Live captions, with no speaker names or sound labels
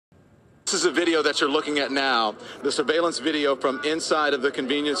This is a video that you're looking at now, the surveillance video from inside of the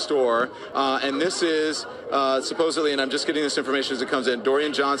convenience store, and this is supposedly, and I'm just getting this information as it comes in,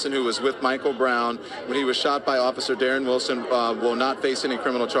 Dorian Johnson, who was with Michael Brown when he was shot by Officer Darren Wilson, will not face any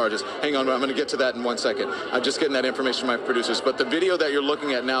criminal charges. Hang on, I'm going to get to that in 1 second. I'm just getting that information from my producers. But the video that you're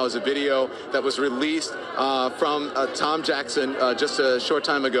looking at now is a video that was released from Tom Jackson just a short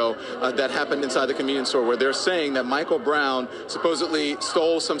time ago that happened inside the convenience store, where they're saying that Michael Brown supposedly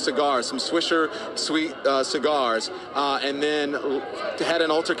stole some cigars, some Swisher Sweet cigars, and then had an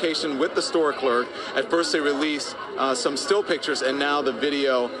altercation with the store clerk. At first they released some still pictures, and now the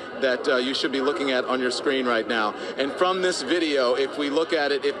video that you should be looking at on your screen right now. And from this video, if we look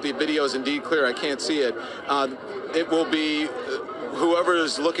at it, if the video is indeed clear, I can't see it, it will be whoever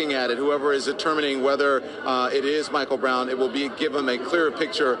is looking at it, whoever is determining whether it is Michael Brown, it will be give them a clearer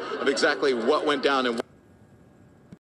picture of exactly what went down and